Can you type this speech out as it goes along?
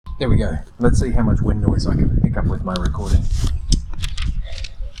There we go. Let's see how much wind noise I can pick up with my recording.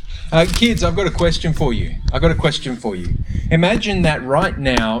 Kids, I've got a question for you. Imagine that right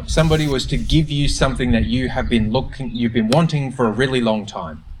now somebody was to give you something that you've been wanting for a really long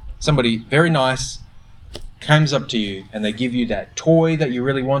time. Somebody very nice comes up to you and they give you that toy that you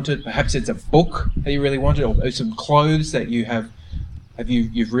really wanted. Perhaps it's a book that you really wanted, or some clothes that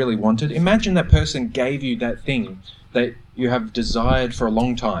you've really wanted. Imagine that person gave you that thing that you have desired for a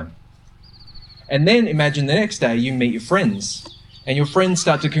long time. And then imagine the next day you meet your friends, and your friends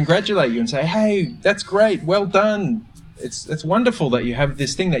start to congratulate you and say, "Hey, that's great, well done. It's wonderful that you have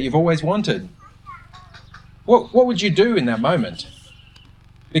this thing that you've always wanted." What would you do in that moment?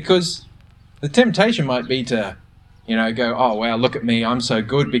 Because the temptation might be to, go, "Oh, wow, look at me, I'm so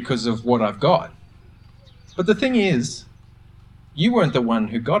good because of what I've got." But the thing is, you weren't the one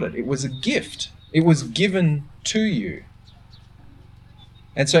who got it. It was a gift. It was given to you.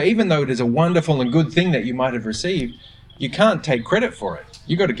 And so even though it is a wonderful and good thing that you might have received, you can't take credit for it.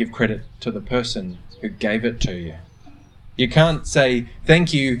 You've got to give credit to the person who gave it to you. You can't say,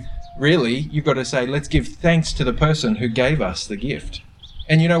 "Thank you," really. You've got to say, "Let's give thanks to the person who gave us the gift."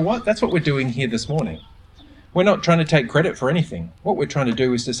 And you know what? That's what we're doing here this morning. We're not trying to take credit for anything. What we're trying to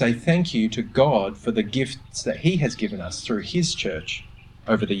do is to say thank you to God for the gifts that He has given us through His church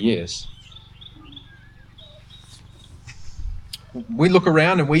over the years. We look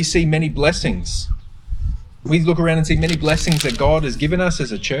around and we see many blessings. We look around and see many blessings that God has given us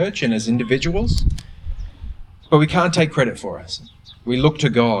as a church and as individuals, but we can't take credit for us. We look to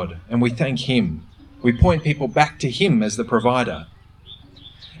God and we thank Him. We point people back to Him as the provider.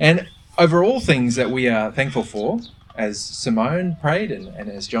 And over all things that we are thankful for, as Simone prayed and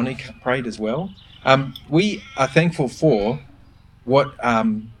as Johnny prayed as well, we are thankful for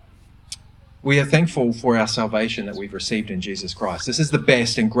we are thankful for our salvation that we've received in Jesus Christ. This is the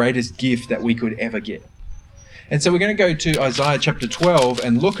best and greatest gift that we could ever get. And so we're going to go to Isaiah chapter 12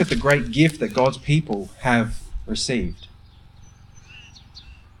 and look at the great gift that God's people have received.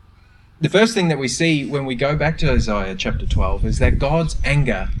 The first thing that we see when we go back to Isaiah chapter 12 is that God's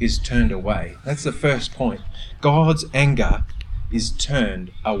anger is turned away. That's the first point. God's anger is turned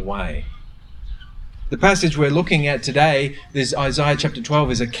away. The passage we're looking at today, this Isaiah chapter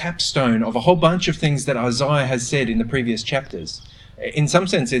 12, is a capstone of a whole bunch of things that Isaiah has said in the previous chapters. In some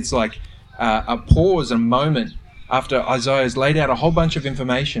sense, it's like a pause, a moment after Isaiah has laid out a whole bunch of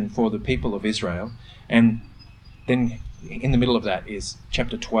information for the people of Israel. And then in the middle of that is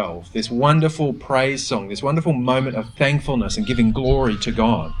chapter 12, this wonderful praise song, this wonderful moment of thankfulness and giving glory to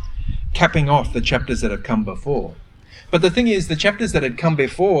God, capping off the chapters that have come before. But the thing is, the chapters that had come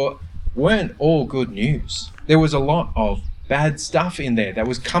before weren't all good news. There was a lot of bad stuff in there that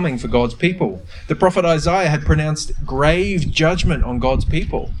was coming for God's people. The prophet Isaiah had pronounced grave judgment on God's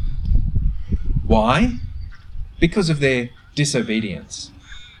people. Why? Because of their disobedience.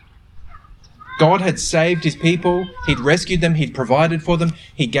 God had saved His people. He'd rescued them. He'd provided for them.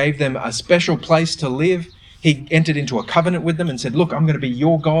 He gave them a special place to live. He entered into a covenant with them and said, "Look, I'm going to be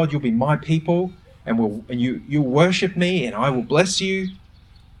your God. You'll be my people, and you worship me, and I will bless you."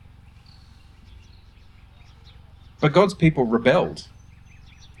 But God's people rebelled,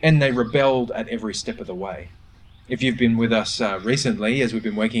 and they rebelled at every step of the way. If you've been with us recently, as we've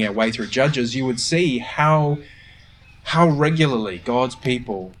been working our way through Judges, you would see how regularly God's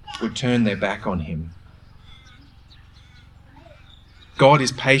people would turn their back on Him. God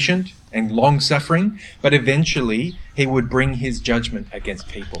is patient and long-suffering, but eventually He would bring His judgment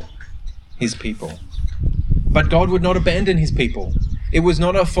against His people. But God would not abandon His people. It was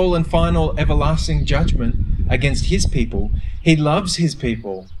not a full and final everlasting judgment against His people. He loves His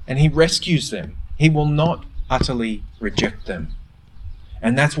people and He rescues them. He will not utterly reject them.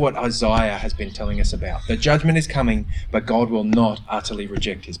 And that's what Isaiah has been telling us about. The judgment is coming, but God will not utterly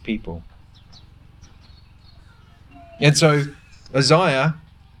reject His people. And so Isaiah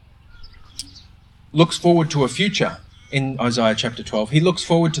looks forward to a future in Isaiah chapter 12. He looks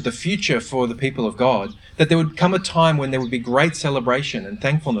forward to the future for the people of God, that there would come a time when there would be great celebration and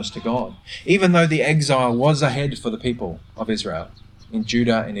thankfulness to God. Even though the exile was ahead for the people of Israel, in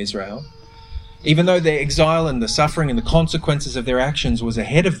Judah and Israel, even though their exile and the suffering and the consequences of their actions was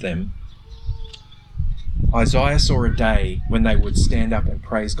ahead of them, Isaiah saw a day when they would stand up and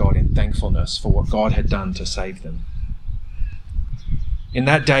praise God in thankfulness for what God had done to save them. In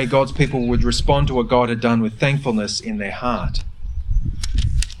that day, God's people would respond to what God had done with thankfulness in their heart.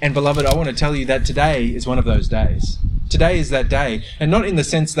 And beloved, I want to tell you that today is one of those days. Today is that day, and not in the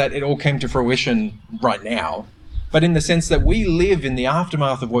sense that it all came to fruition right now, but in the sense that we live in the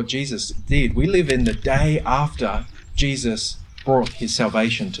aftermath of what Jesus did. We live in the day after Jesus brought his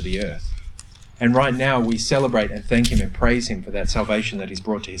salvation to the earth. And right now we celebrate and thank him and praise him for that salvation that he's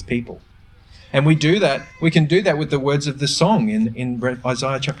brought to his people. And we can do that with the words of the song in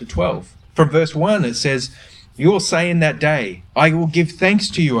Isaiah chapter 12. From verse 1 it says, "You will say in that day, I will give thanks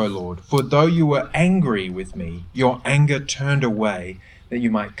to you, O Lord, for though you were angry with me, your anger turned away, that you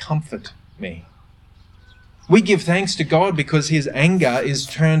might comfort me." We give thanks to God because his anger is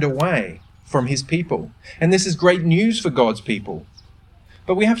turned away from his people. And this is great news for God's people.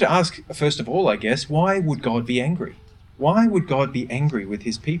 But we have to ask, first of all, I guess, why would God be angry? Why would God be angry with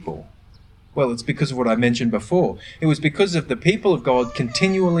his people? Well, it's because of what I mentioned before. It was because of the people of God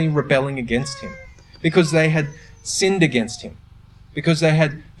continually rebelling against him, because they had sinned against him, because they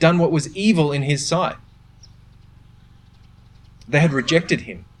had done what was evil in his sight. They had rejected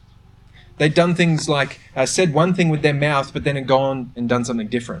him. They'd done things like said one thing with their mouth, but then had gone and done something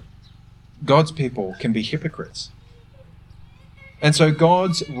different. God's people can be hypocrites. And so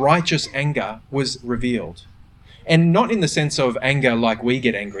God's righteous anger was revealed. And not in the sense of anger like we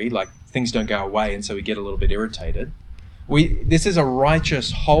get angry, like things don't go away and so we get a little bit irritated. This is a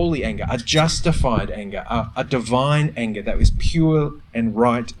righteous, holy anger, a justified anger, a divine anger that is pure and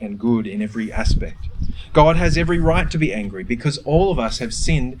right and good in every aspect. God has every right to be angry because all of us have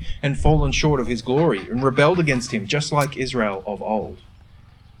sinned and fallen short of his glory and rebelled against him, just like Israel of old.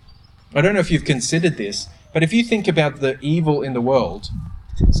 I don't know if you've considered this, but if you think about the evil in the world,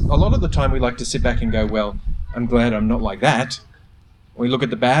 a lot of the time we like to sit back and go, well, I'm glad I'm not like that. We look at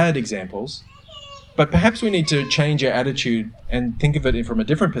the bad examples, but perhaps we need to change our attitude and think of it from a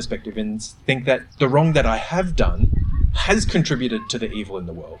different perspective and think that the wrong that I have done has contributed to the evil in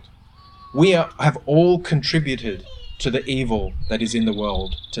the world. We have all contributed to the evil that is in the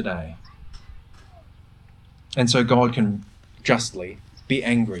world today. And so God can justly be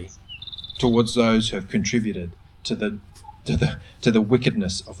angry towards those who have contributed to the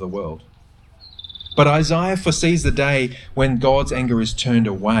wickedness of the world. But Isaiah foresees the day when God's anger is turned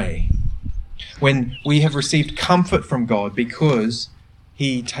away, when we have received comfort from God because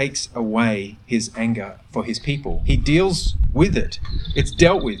he takes away his anger for his people. He deals with it. It's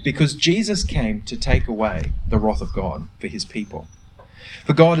dealt with because Jesus came to take away the wrath of God for his people.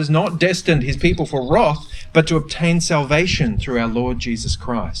 For God has not destined his people for wrath, but to obtain salvation through our Lord Jesus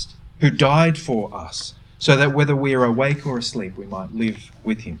Christ, who died for us, so that whether we are awake or asleep, we might live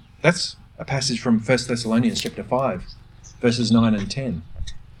with him. That's a passage from 1 Thessalonians chapter 5, verses 9 and 10.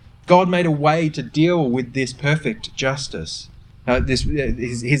 God made a way to deal with this perfect justice,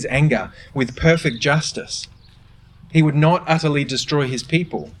 his anger with perfect justice. He would not utterly destroy his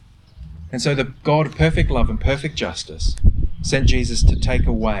people. And so the God of perfect love and perfect justice sent Jesus to take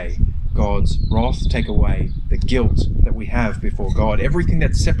away God's wrath, take away the guilt that we have before God, everything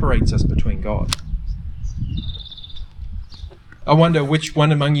that separates us between God. I wonder which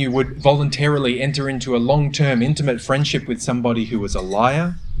one among you would voluntarily enter into a long-term intimate friendship with somebody who was a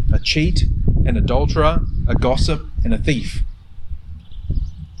liar, a cheat, an adulterer, a gossip, and a thief.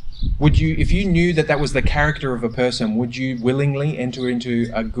 Would you, if you knew that that was the character of a person, would you willingly enter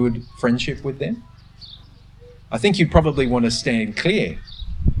into a good friendship with them? I think you'd probably want to stand clear.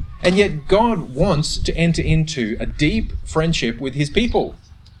 And yet God wants to enter into a deep friendship with his people,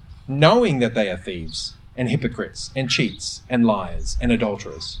 knowing that they are thieves and hypocrites and cheats and liars and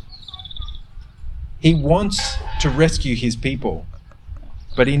adulterers. He wants to rescue his people,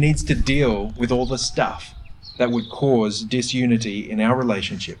 but he needs to deal with all the stuff that would cause disunity in our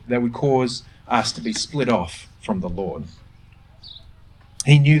relationship, that would cause us to be split off from the Lord.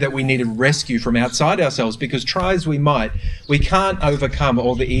 He knew that we needed rescue from outside ourselves because try as we might, we can't overcome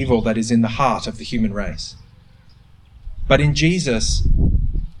all the evil that is in the heart of the human race. But in Jesus,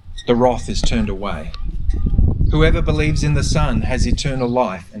 the wrath is turned away. Whoever believes in the Son has eternal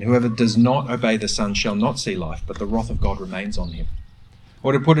life, and whoever does not obey the Son shall not see life, but the wrath of God remains on him.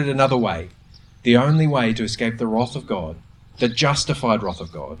 Or to put it another way, the only way to escape the wrath of God, the justified wrath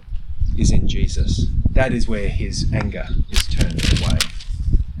of God, is in Jesus. That is where his anger is turned away.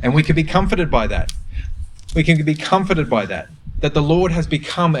 And we can be comforted by that. We can be comforted by that the Lord has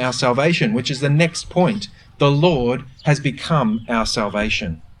become our salvation, which is the next point. The Lord has become our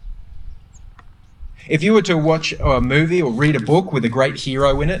salvation. If you were to watch a movie or read a book with a great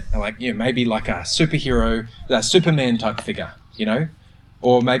hero in it, like maybe like a superhero, a Superman type figure,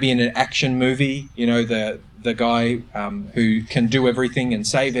 or maybe in an action movie, the guy who can do everything and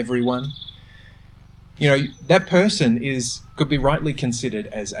save everyone. That person could be rightly considered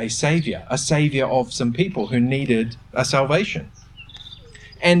as a savior of some people who needed a salvation.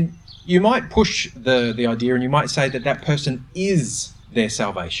 And you might push the idea and you might say that person is their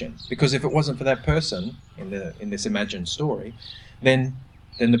salvation, because if it wasn't for that person, in this imagined story, then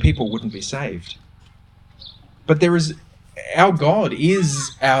the people wouldn't be saved. But our God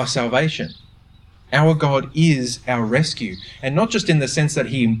is our salvation. Our God is our rescue. And not just in the sense that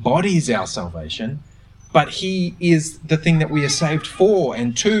he embodies our salvation, but he is the thing that we are saved for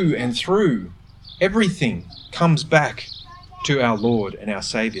and to and through. Everything comes back to our Lord and our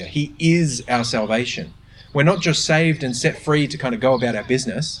Saviour. He is our salvation. We're not just saved and set free to kind of go about our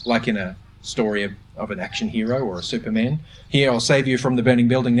business, like in a story of an action hero or a Superman. Here, I'll save you from the burning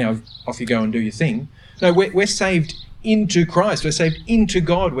building, now off you go and do your thing. No, we're saved into Christ. We're saved into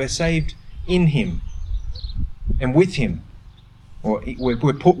God. We're saved in him and with him. Or we're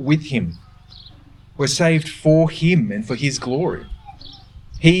put with him. We're saved for him and for his glory.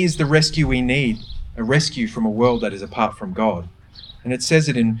 He is the rescue we need, a rescue from a world that is apart from God. And it says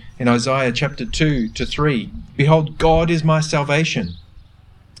it in Isaiah chapter 2-3. Behold, God is my salvation.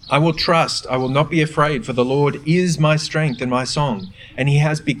 I will trust, I will not be afraid, for the Lord is my strength and my song, and he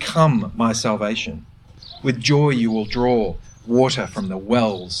has become my salvation. With joy you will draw water from the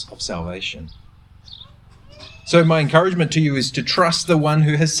wells of salvation. So my encouragement to you is to trust the one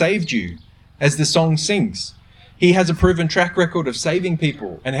who has saved you, as the song sings. He has a proven track record of saving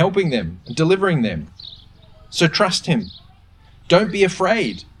people and helping them and delivering them. So trust him. Don't be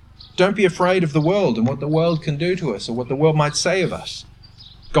afraid. Don't be afraid of the world and what the world can do to us or what the world might say of us.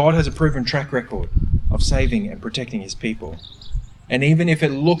 God has a proven track record of saving and protecting his people. And even if it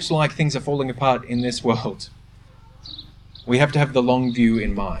looks like things are falling apart in this world, we have to have the long view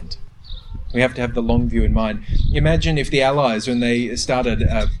in mind. We have to have the long view in mind. Imagine if the Allies, when they started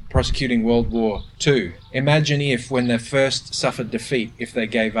prosecuting World War II, imagine if when they first suffered defeat, if they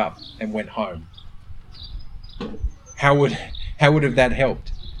gave up and went home. How would have that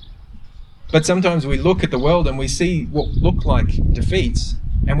helped? But sometimes we look at the world and we see what look like defeats,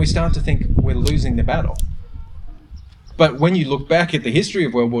 and we start to think we're losing the battle. But when you look back at the history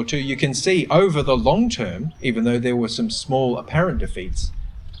of World War II, you can see over the long term, even though there were some small apparent defeats,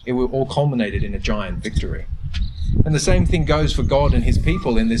 it all culminated in a giant victory. And the same thing goes for God and his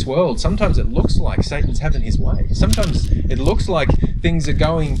people in this world. Sometimes it looks like Satan's having his way. Sometimes it looks like things are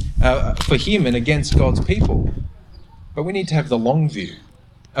going for him and against God's people. But we need to have the long view,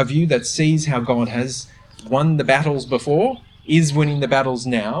 a view that sees how God has won the battles before, is winning the battles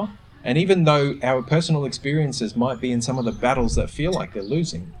now, and even though our personal experiences might be in some of the battles that feel like they're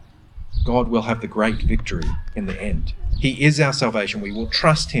losing, God will have the great victory in the end. He is our salvation. We will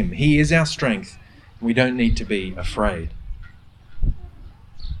trust him. He is our strength. We don't need to be afraid.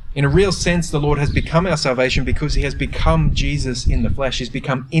 In a real sense, the Lord has become our salvation because he has become Jesus in the flesh. He's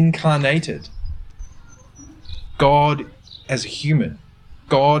become incarnated. God as a human,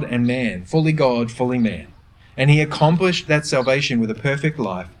 God and man, fully God, fully man. And he accomplished that salvation with a perfect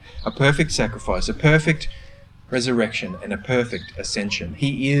life, a perfect sacrifice, a perfect resurrection, and a perfect ascension.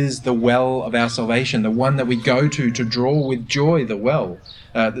 He is the well of our salvation, the one that we go to draw with joy the well,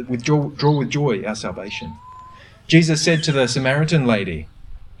 draw with joy our salvation. Jesus said to the Samaritan lady,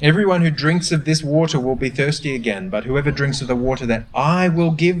 everyone who drinks of this water will be thirsty again, but whoever drinks of the water that I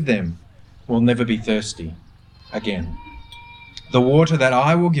will give them will never be thirsty again. The water that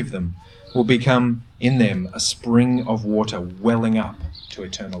I will give them will become in them a spring of water welling up to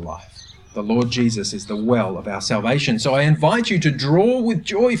eternal life. The Lord Jesus is the well of our salvation. So I invite you to draw with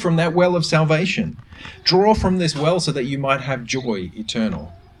joy from that well of salvation. Draw from this well so that you might have joy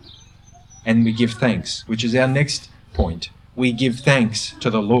eternal. And we give thanks, which is our next point. We give thanks to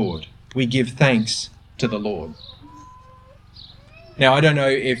the Lord. We give thanks to the Lord. Now, I don't know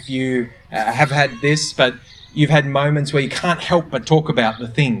if you have had this, but you've had moments where you can't help but talk about the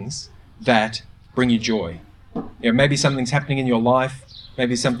things that bring you joy. Maybe something's happening in your life.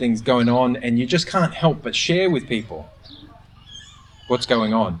 Maybe something's going on and you just can't help but share with people what's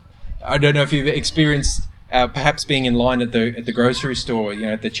going on. I don't know if you've experienced perhaps being in line at the grocery store,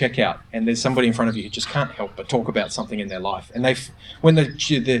 at the checkout, and there's somebody in front of you who just can't help but talk about something in their life. And when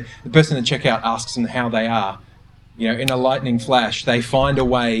the person at the checkout asks them how they are, in a lightning flash, they find a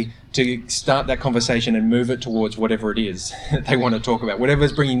way to start that conversation and move it towards whatever it is that they want to talk about,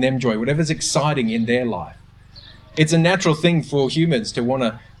 whatever's bringing them joy, whatever's exciting in their life. It's a natural thing for humans to want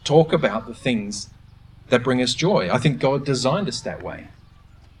to talk about the things that bring us joy. I think God designed us that way.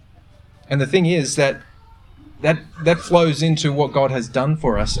 And the thing is that flows into what God has done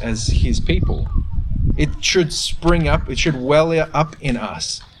for us as his people. It should spring up, it should well up in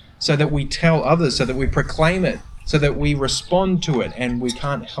us so that we tell others, so that we proclaim it, so that we respond to it, and we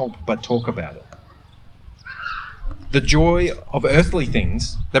can't help but talk about it. The joy of earthly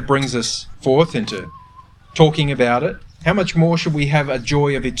things that brings us forth into talking about it, how much more should we have a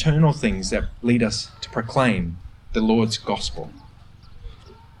joy of eternal things that lead us to proclaim the Lord's gospel?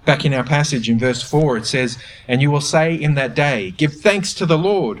 Back in our passage in verse 4, it says, "And you will say in that day, give thanks to the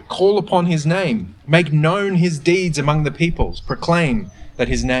Lord, call upon his name, make known his deeds among the peoples, proclaim that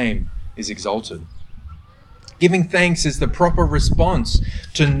his name is exalted." Giving thanks is the proper response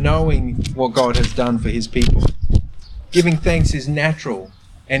to knowing what God has done for his people. Giving thanks is natural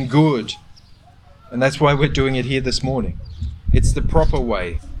and good, and that's why we're doing it here this morning. It's the proper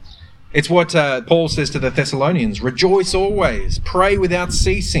way. It's what Paul says to the Thessalonians: rejoice always, pray without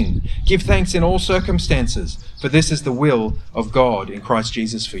ceasing, give thanks in all circumstances, for this is the will of God in Christ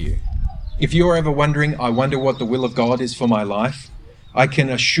Jesus for you. If you're ever wondering, I wonder what the will of God is for my life, I can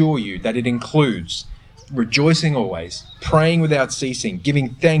assure you that it includes rejoicing always, praying without ceasing, giving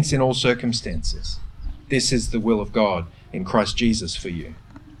thanks in all circumstances. This is the will of God in Christ Jesus for you.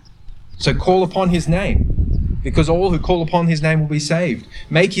 So call upon his name, because all who call upon his name will be saved.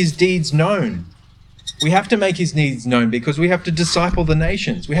 Make his deeds known. We have to make his deeds known because we have to disciple the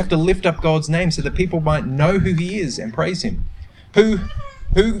nations. We have to lift up God's name so that people might know who he is and praise him. Who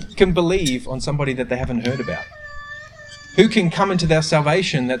can believe on somebody that they haven't heard about? Who can come into their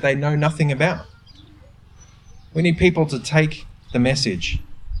salvation that they know nothing about? We need people to take the message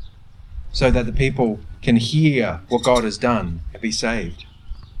so that the people can hear what God has done and be saved.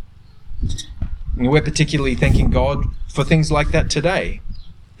 And we're particularly thanking God for things like that today,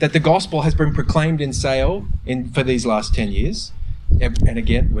 that the gospel has been proclaimed in Sale for these last 10 years. And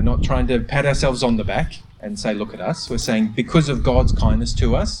again, we're not trying to pat ourselves on the back and say, look at us. We're saying because of God's kindness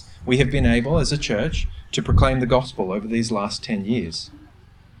to us, we have been able as a church to proclaim the gospel over these last 10 years.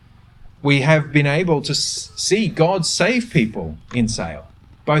 We have been able to see God save people in Sale,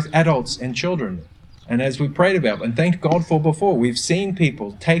 both adults and children. And as we prayed about and thanked God for before, we've seen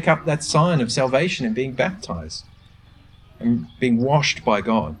people take up that sign of salvation and being baptized and being washed by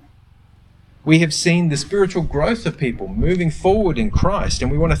God. We have seen the spiritual growth of people moving forward in Christ,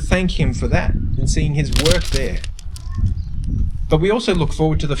 and we want to thank him for that and seeing his work there. But we also look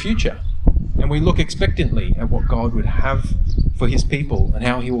forward to the future, and we look expectantly at what God would have for his people and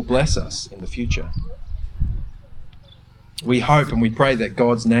how he will bless us in the future. We hope and we pray that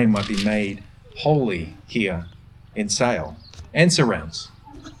God's name might be made holy here in Sale and surrounds.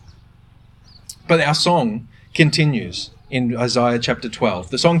 But our song continues in Isaiah chapter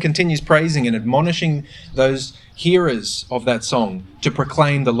 12. The song continues praising and admonishing those hearers of that song to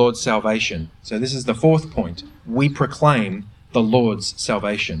proclaim the Lord's salvation. So this is the fourth point. We proclaim the Lord's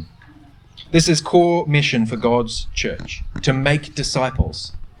salvation. This is core mission for God's church, to make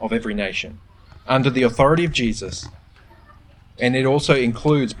disciples of every nation under the authority of Jesus. And it also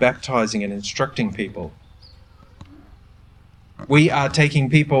includes baptizing and instructing people. We are taking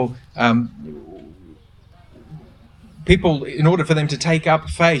people, in order for them to take up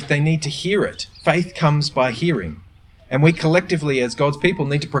faith, they need to hear it. Faith comes by hearing. And we collectively, as God's people,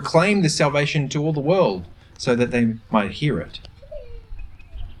 need to proclaim this salvation to all the world so that they might hear it.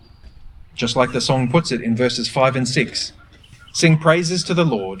 Just like the song puts it in verses 5 and 6. Sing praises to the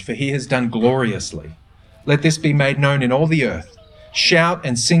Lord, for he has done gloriously. Let this be made known in all the earth. Shout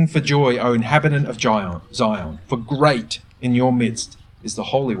and sing for joy, O inhabitant of Zion, for great in your midst is the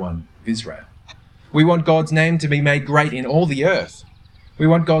Holy One of Israel. We want God's name to be made great in all the earth. We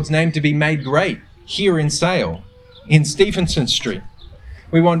want God's name to be made great here in Sale, in Stephenson Street.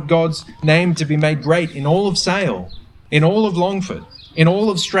 We want God's name to be made great in all of Sale, in all of Longford, in all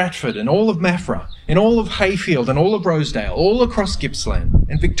of Stratford, and all of Maffra, in all of Hayfield, and all of Rosedale, all across Gippsland,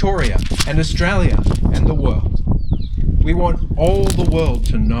 and Victoria, and Australia, and the world. We want all the world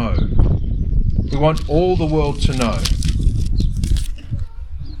to know. We want all the world to know.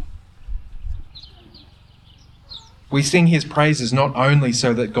 We sing his praises not only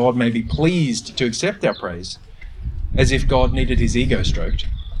so that God may be pleased to accept our praise, as if God needed his ego stroked,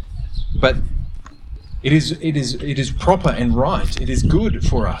 but it is proper and right. It is good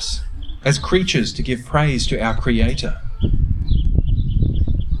for us as creatures to give praise to our Creator.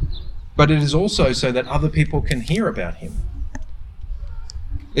 But it is also so that other people can hear about him.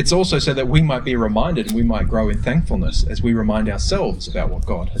 It's also so that we might be reminded and we might grow in thankfulness as we remind ourselves about what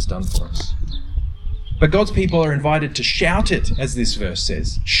God has done for us. But God's people are invited to shout it, as this verse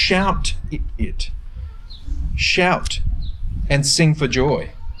says. Shout it. Shout and sing for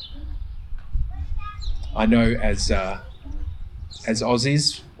joy. I know as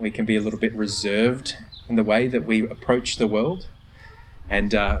Aussies, we can be a little bit reserved in the way that we approach the world.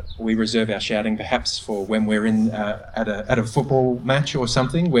 And we reserve our shouting perhaps for when we're in at a football match or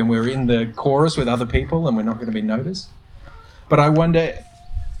something, when we're in the chorus with other people and we're not going to be noticed. But I wonder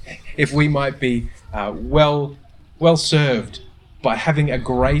if we might be well well served by having a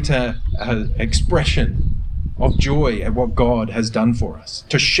greater expression of joy at what God has done for us,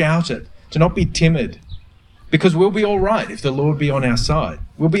 to shout it, to not be timid, because we'll be all right if the Lord be on our side.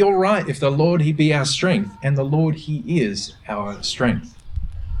 We'll be all right if the Lord, he be our strength, and the Lord, he is our strength.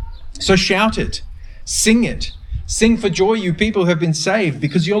 So shout it, sing it. Sing for joy, you people who have been saved,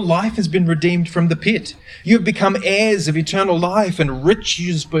 because your life has been redeemed from the pit. You have become heirs of eternal life, and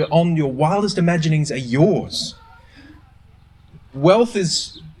riches beyond your wildest imaginings are yours. Wealth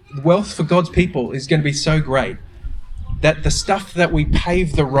for God's people is going to be so great that the stuff that we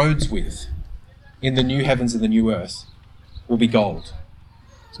pave the roads with in the new heavens and the new earth will be gold.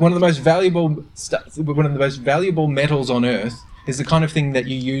 It's one of the most valuable metals on earth is the kind of thing that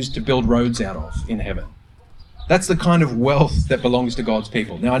you use to build roads out of in heaven. That's the kind of wealth that belongs to God's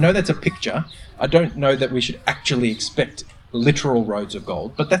people. Now, I know that's a picture. I don't know that we should actually expect literal roads of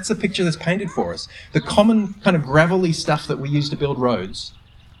gold, but that's the picture that's painted for us. The common kind of gravelly stuff that we use to build roads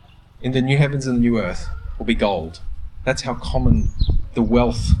in the new heavens and the new earth will be gold. That's how common the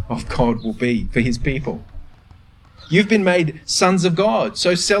wealth of God will be for his people. You've been made sons of God,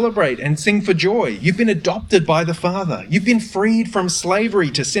 so celebrate and sing for joy. You've been adopted by the Father. You've been freed from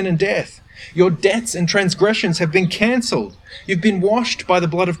slavery to sin and death. Your debts and transgressions have been cancelled. You've been washed by the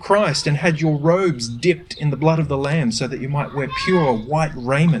blood of Christ and had your robes dipped in the blood of the Lamb so that you might wear pure white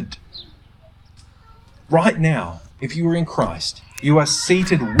raiment. Right now, if you are in Christ, you are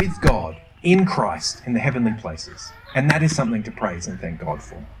seated with God in Christ in the heavenly places. And that is something to praise and thank God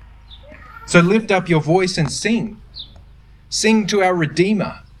for. So lift up your voice and sing. Sing to our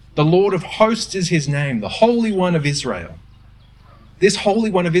Redeemer. The Lord of hosts is his name, the Holy One of Israel. This Holy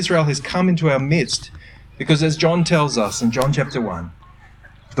One of Israel has come into our midst because, as John tells us in John chapter 1,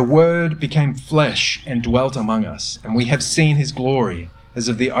 the Word became flesh and dwelt among us, and we have seen his glory as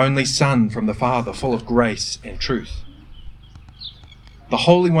of the only Son from the Father, full of grace and truth. The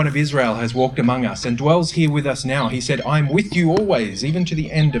Holy One of Israel has walked among us and dwells here with us now. He said, I am with you always, even to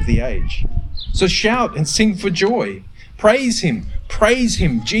the end of the age. So shout and sing for joy. Praise him,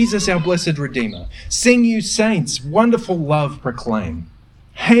 Jesus our blessed Redeemer. Sing you saints, wonderful love proclaim.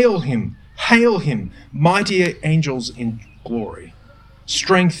 Hail him, mighty angels in glory.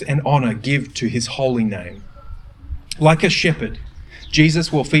 Strength and honor give to his holy name. Like a shepherd,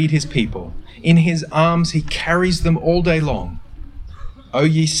 Jesus will feed his people. In his arms he carries them all day long. O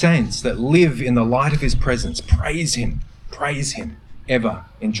ye saints that live in the light of his presence, praise him, ever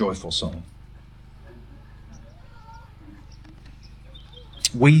in joyful song.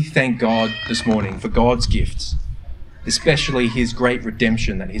 We thank God this morning for God's gifts, especially his great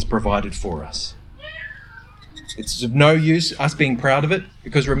redemption that he's provided for us. It's of no use us being proud of it,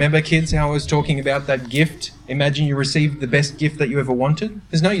 because remember, kids, how I was talking about that gift? Imagine you received the best gift that you ever wanted.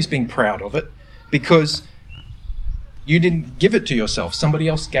 There's no use being proud of it, because you didn't give it to yourself. Somebody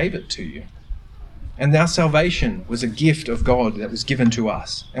else gave it to you. And our salvation was a gift of God that was given to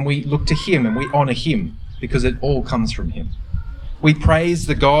us. And we look to him and we honor him because it all comes from him. We praise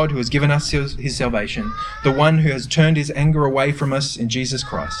the God who has given us his salvation, the one who has turned his anger away from us in Jesus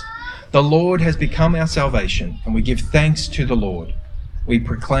Christ. The Lord has become our salvation, and we give thanks to the Lord. We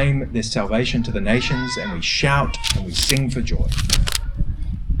proclaim this salvation to the nations, and we shout and we sing for joy.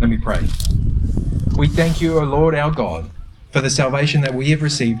 Let me pray. We thank you, O Lord our God, for the salvation that we have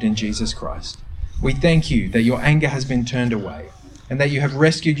received in Jesus Christ. We thank you that your anger has been turned away, and that you have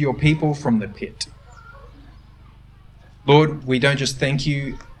rescued your people from the pit. Lord, we don't just thank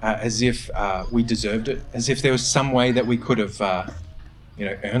you as if we deserved it, as if there was some way that we could have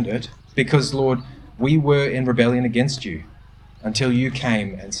earned it, because, Lord, we were in rebellion against you until you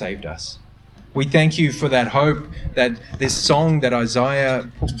came and saved us. We thank you for that hope, that this song that Isaiah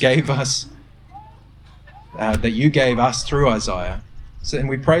gave us, that you gave us through Isaiah. And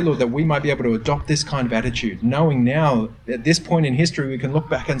we pray, Lord, that we might be able to adopt this kind of attitude, knowing now, at this point in history, we can look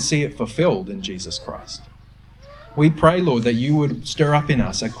back and see it fulfilled in Jesus Christ. We pray, Lord, that you would stir up in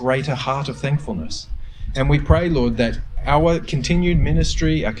us a greater heart of thankfulness. And we pray, Lord, that our continued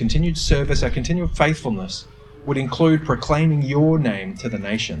ministry, our continued service, our continued faithfulness would include proclaiming your name to the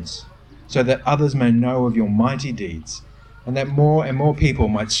nations, so that others may know of your mighty deeds, and that more and more people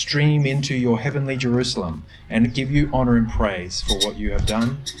might stream into your heavenly Jerusalem and give you honor and praise for what you have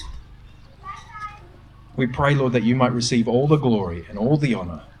done. We pray, Lord, that you might receive all the glory and all the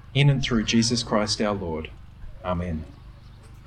honor in and through Jesus Christ our Lord. Amen.